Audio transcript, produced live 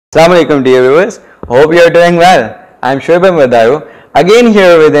Assalamu alaikum dear viewers, hope you are doing well. I am Shoaib with Dayo, again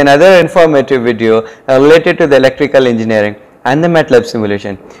here with another informative video related to the electrical engineering and the MATLAB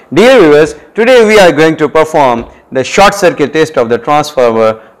simulation. Dear viewers, today we are going to perform the short circuit test of the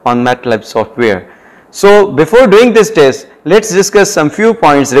transformer on MATLAB software. So before doing this test, let's discuss some few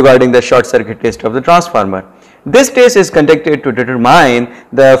points regarding the short circuit test of the transformer. This test is conducted to determine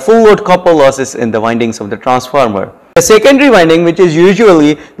the full load copper losses in the windings of the transformer. The secondary winding, which is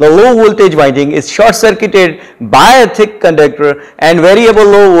usually the low voltage winding, is short circuited by a thick conductor and variable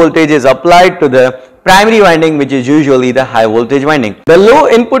low voltage is applied to the primary winding, which is usually the high voltage winding. The low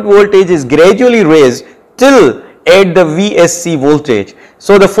input voltage is gradually raised till at the VSC voltage.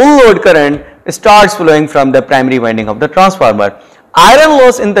 So the full load current starts flowing from the primary winding of the transformer. Iron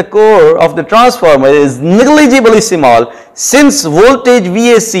loss in the core of the transformer is negligibly small since voltage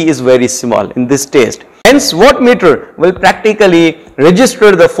VSC is very small in this test. Hence, wattmeter will practically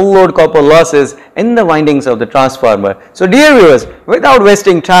register the full load copper losses in the windings of the transformer. So dear viewers, without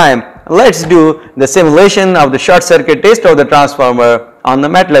wasting time, let's do the simulation of the short circuit test of the transformer on the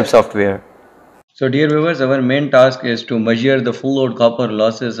MATLAB software. So dear viewers, our main task is to measure the full load copper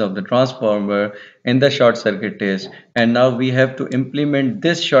losses of the transformer in the short circuit test, and now we have to implement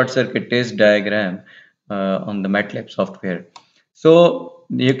this short circuit test diagram on the MATLAB software. So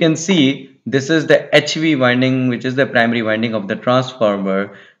you can see this is the HV winding, which is the primary winding of the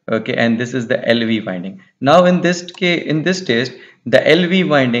transformer, okay, and this is the LV winding. Now in this case, in this test, the LV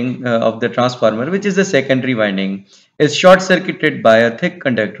winding of the transformer, which is the secondary winding, is short circuited by a thick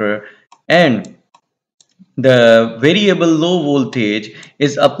conductor, and the variable low voltage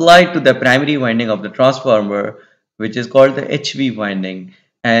is applied to the primary winding of the transformer, which is called the HV winding.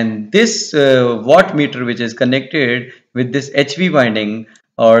 And this wattmeter, which is connected with this HV winding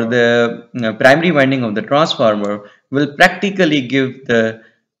or the primary winding of the transformer, will practically give the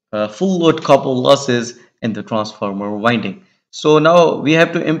full load copper losses in the transformer winding. So now we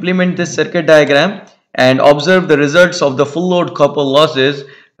have to implement this circuit diagram and observe the results of the full load copper losses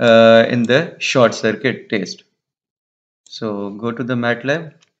in the short circuit test. So go to the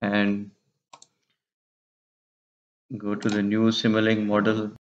MATLAB and go to the new Simulink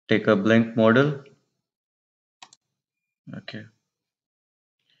model, take a blank model. Okay.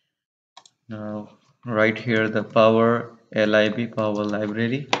 Now right here the power lib, power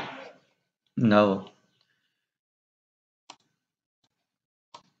library. Now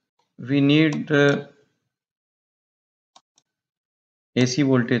we need the AC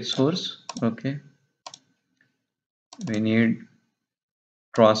voltage source. Okay. We need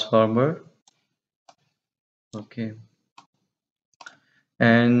transformer. Okay.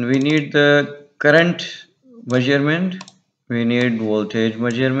 And we need the current measurement. We need voltage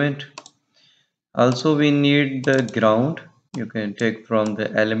measurement. Also we need the ground. You can take from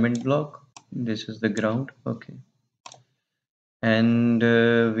the element block. This is the ground. Okay. And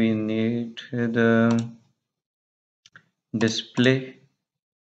we need the display.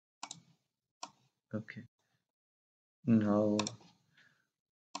 Okay. Now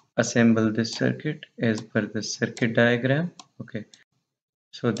assemble this circuit as per the circuit diagram. Okay.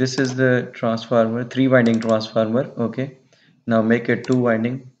 So this is the transformer, 3 winding transformer. Okay. Now make it 2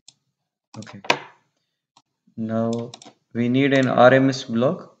 winding. Okay. Now we need an RMS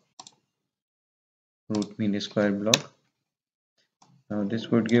block, root mean square block. Now this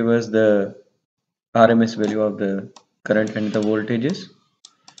would give us the RMS value of the current and the voltages.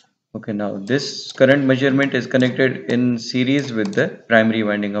 Okay, now this current measurement is connected in series with the primary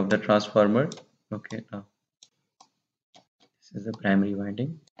winding of the transformer. Okay, now this is the primary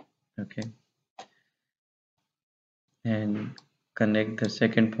winding. Okay, and connect the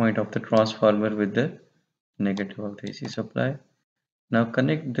second point of the transformer with the negative of the AC supply. Now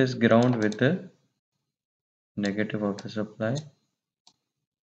connect this ground with the negative of the supply.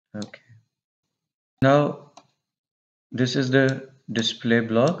 Okay, now this is the display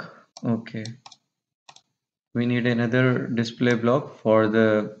block. Okay, we need another display block for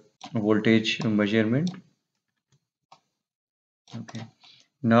the voltage measurement. Okay,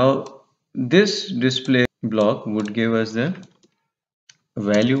 now this display block would give us the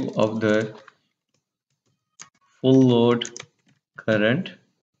value of the full load current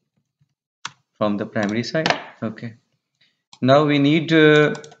from the primary side. Okay, now we need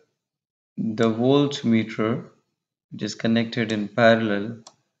the voltmeter, which is connected in parallel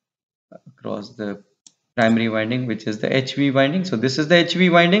across the primary winding, which is the HV winding. So this is the HV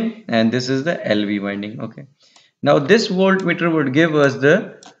winding and this is the LV winding. Okay, now this voltmeter would give us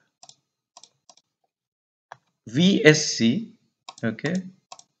the VSC, okay,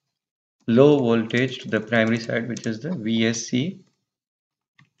 low voltage to the primary side, which is the VSC,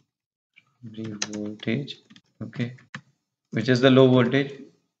 Every voltage, okay, which is the low voltage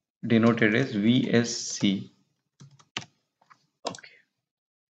denoted as VSC. Okay.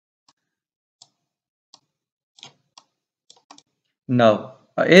 Now,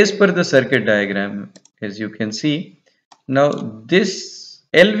 as per the circuit diagram, as you can see, now this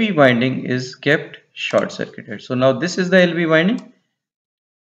LV winding is kept short circuited. So now this is the LV winding.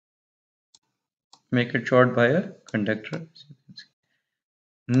 Make it short by a conductor. As you can see.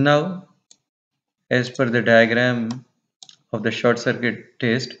 Now, as per the diagram of the short circuit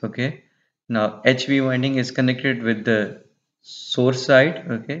test, okay, now HV winding is connected with the source side.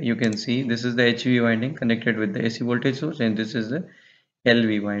 Okay, you can see this is the HV winding connected with the AC voltage source, and this is the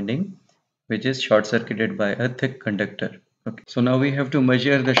LV winding which is short circuited by a thick conductor. Okay, so now we have to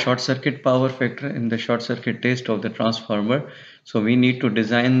measure the short circuit power factor in the short circuit test of the transformer. So we need to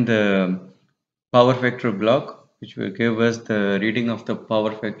design the power factor block which will give us the reading of the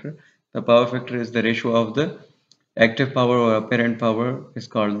power factor. The power factor is the ratio of the active power or apparent power is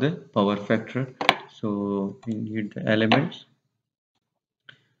called the power factor. So we need the elements,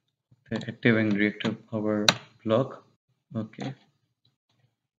 the active and reactive power block. Okay,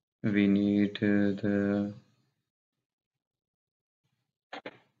 we need the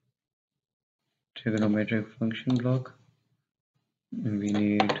trigonometric function block, we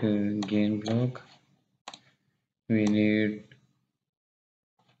need gain block, we need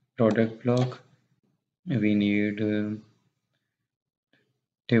product block, we need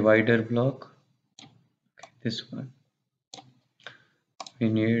divider block, okay, this one, we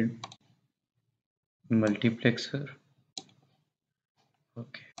need multiplexer.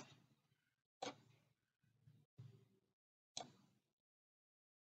 Okay,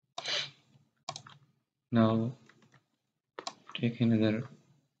 now take another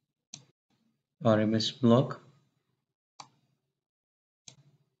RMS block.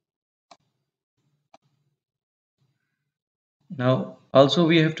 Now also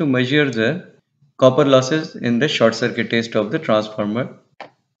we have to measure the copper losses in the short circuit test of the transformer.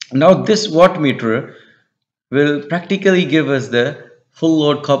 Now this wattmeter will practically give us the full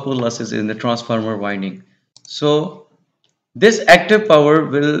load copper losses in the transformer winding. So this active power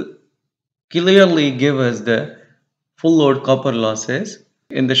will clearly give us the full load copper losses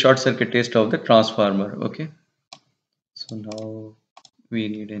in the short circuit test of the transformer. Okay, so now we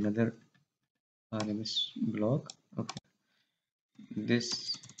need another RMS block. Okay,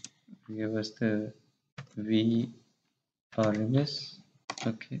 this give us the VRMS.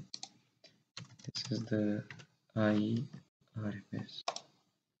 Okay, this is the IRMS.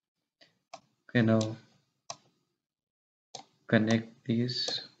 Okay, now connect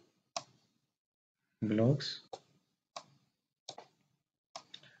these blocks.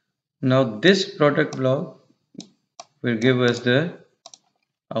 Now this product block will give us the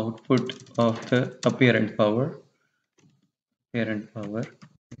output of the apparent power,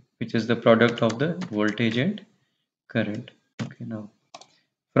 which is the product of the voltage and current. Okay, now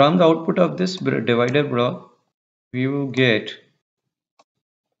from the output of this divider block, we will get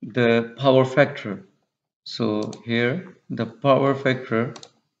the power factor. So here the power factor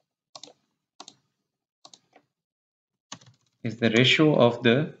is the ratio of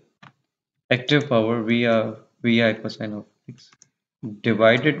the active power VI cosine of x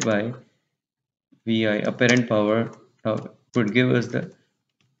divided by VI apparent power would give us the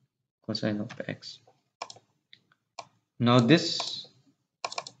cosine of x. Now this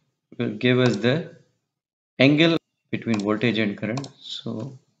will give us the angle between voltage and current.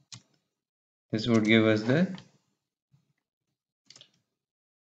 So this would give us the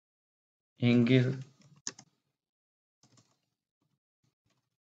angle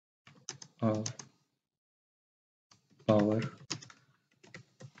of power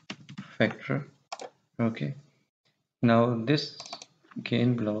factor. Okay, now this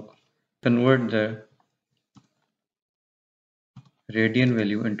gain block convert the radian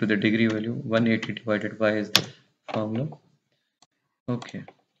value into the degree value. 180 divided by is the formula. Okay,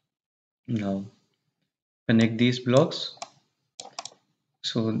 now connect these blocks.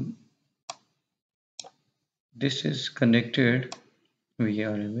 So this is connected,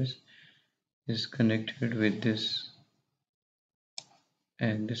 VRMS is connected with this,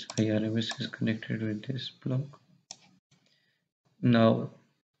 and this IRMS is connected with this block. Now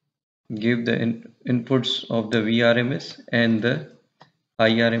give the inputs of the VRMS and the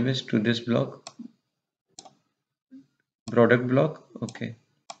IRMS to this block, product block. Okay,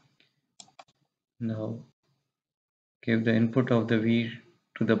 now give the input of the V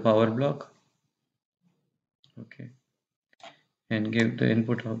to the power block. Okay, and give the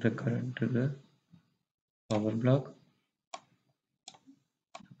input of the current to the power block.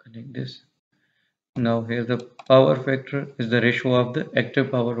 Connect this. Now here the power factor is the ratio of the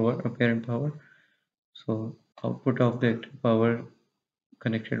active power over apparent power. So output of the active power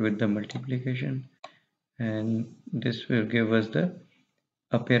connected with the multiplication, and this will give us the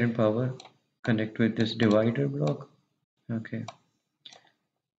apparent power connect with this divider block. Okay,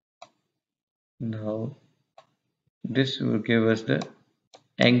 now this will give us the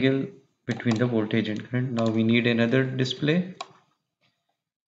angle between the voltage and current. Now we need another display.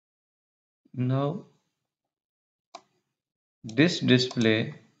 Now this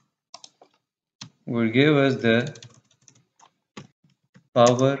display will give us the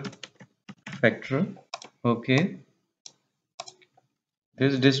power factor. Okay,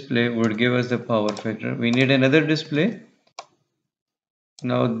 this display would give us the power factor. We need another display.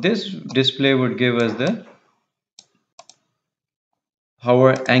 Now this display would give us the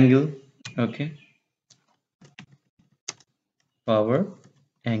power angle. Okay, power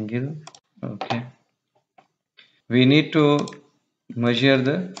angle. Okay, we need to measure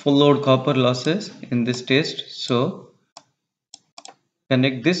the full load copper losses in this test. So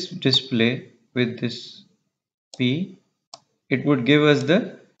connect this display with this P. It would give us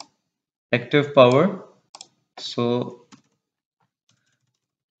the active power. So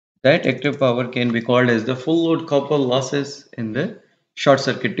that active power can be called as the full load copper losses in the short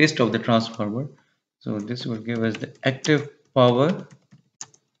circuit test of the transformer. So this will give us the active power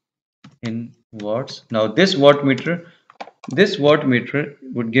in watts. Now this wattmeter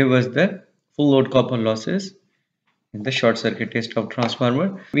would give us the full load copper losses in the short circuit test of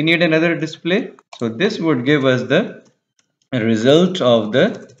transformer. We need another display. So this would give us the result of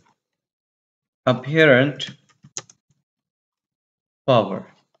the apparent power.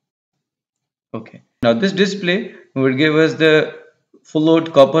 Okay. Now this display will give us the full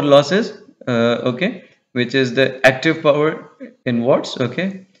load copper losses. Okay, which is the active power in watts.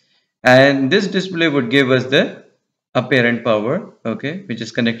 Okay, and this display would give us the apparent power. Okay, which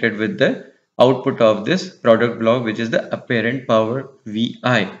is connected with the output of this product block, which is the apparent power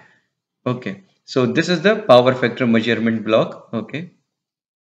VI. Okay, so this is the power factor measurement block. Okay,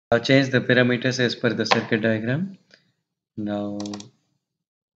 I'll change the parameters as per the circuit diagram. Now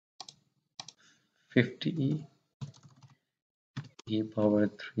 50 e power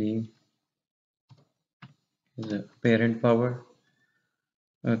 3 is the apparent power.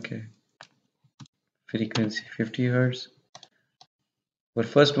 Okay, frequency 50 Hertz. Our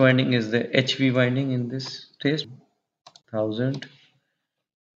first winding is the HV winding in this test, 1000,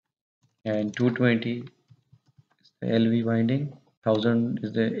 and 220 is the LV winding. 1000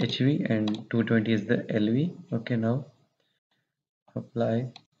 is the HV and 220 is the LV. Okay, now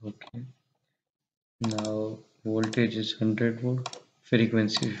apply. Okay, now voltage is 100 volt,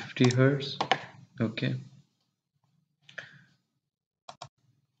 frequency 50 Hertz. Okay,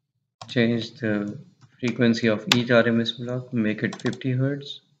 change the frequency of each RMS block, make it 50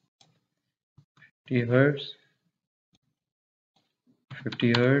 Hertz, 50 Hertz,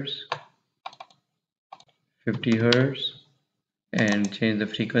 50 Hertz, 50 Hertz, and change the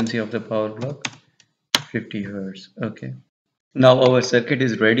frequency of the power block 50 Hertz. Okay, now our circuit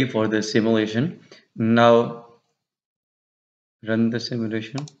is ready for the simulation. Now run the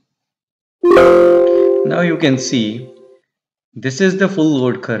simulation. Now you can see this is the full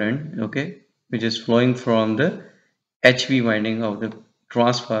load current, okay, which is flowing from the HV winding of the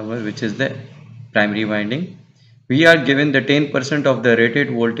transformer, which is the primary winding. We are given the 10% of the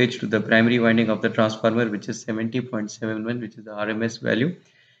rated voltage to the primary winding of the transformer, which is 70.71, which is the RMS value,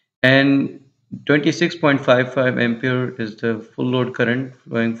 and 26.55 ampere is the full load current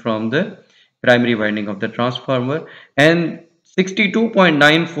flowing from the primary winding of the transformer, and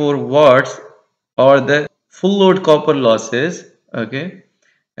 62.94 watts are the full load copper losses, okay,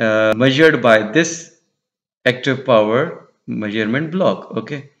 measured by this active power measurement block.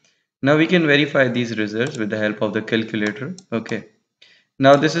 Okay, now we can verify these results with the help of the calculator. Okay,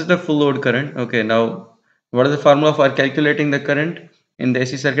 now this is the full load current. Okay, now what is the formula for calculating the current in the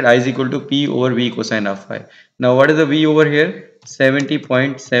AC circuit? I is equal to P over V cosine of phi. Now what is the V over here?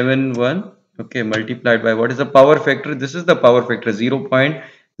 70.71. Okay, multiplied by what is the power factor? This is the power factor,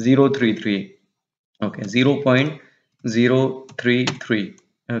 0.033. Okay, 0.033.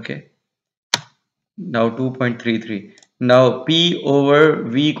 Okay, now 2.33. Now P over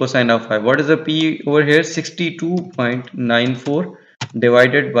V cosine of phi. What is the P over here? 62.94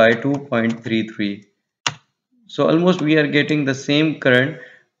 divided by 2.33. So almost we are getting the same current,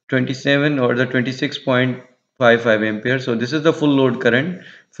 27 or the 26.55 ampere. So this is the full load current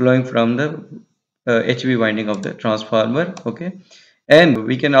flowing from the HV winding of the transformer. Okay, And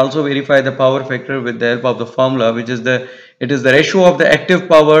we can also verify the power factor with the help of the formula, which is the ratio of the active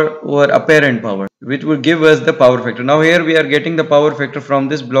power over apparent power, which will give us the power factor. Now here we are getting the power factor from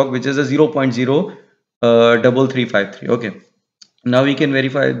this block, which is a 0.03353. Okay, now we can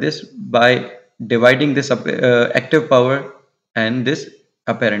verify this by dividing this active power and this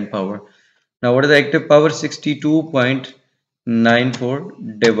apparent power. Now what is the active power?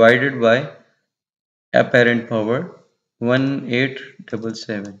 62.94 divided by apparent power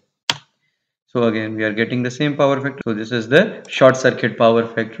 1877. So again we are getting the same power factor. So this is the short circuit power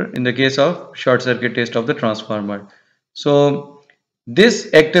factor in the case of short circuit test of the transformer. So this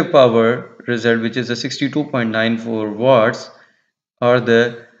active power result, which is a 62.94 watts, are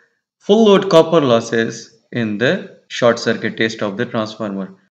the full load copper losses in the short circuit test of the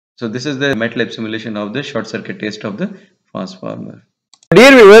transformer. So this is the MATLAB simulation of the short circuit test of the transformer.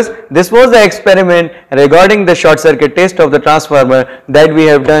 Dear viewers, this was the experiment regarding the short circuit test of the transformer that we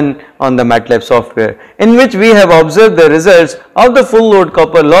have done on the MATLAB software, in which we have observed the results of the full load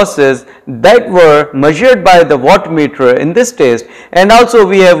copper losses that were measured by the wattmeter in this test, and also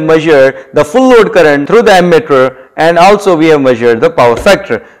we have measured the full load current through the ammeter, and also we have measured the power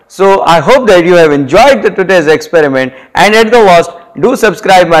factor. So I hope that you have enjoyed today's experiment, and at the last, do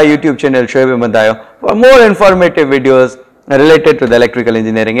subscribe my YouTube channel Shoaib and Dayo for more informative videos related to the electrical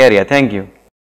engineering area. Thank you.